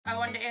I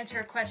wanted to answer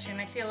a question.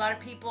 I see a lot of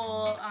people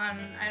on,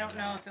 I don't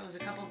know if it was a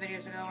couple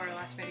videos ago or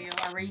last video,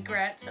 our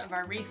regrets of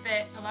our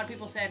refit. A lot of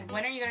people said,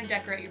 when are you going to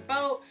decorate your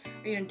boat?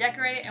 Are you going to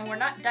decorate it? And we're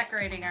not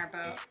decorating our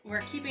boat.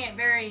 We're keeping it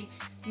very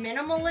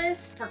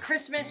minimalist. For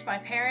Christmas, my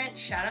parents,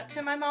 shout out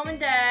to my mom and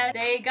dad,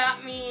 they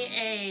got me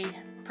a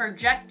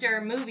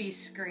projector movie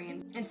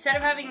screen. Instead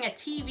of having a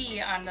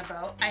TV on the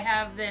boat, I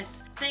have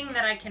this thing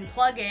that I can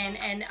plug in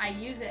and I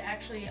use it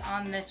actually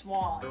on this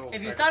wall.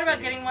 If you thought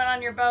about getting one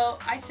on your boat,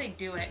 I say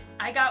do it.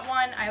 I got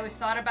one, I always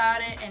thought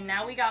about it, and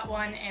now we got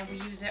one and we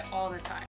use it all the time.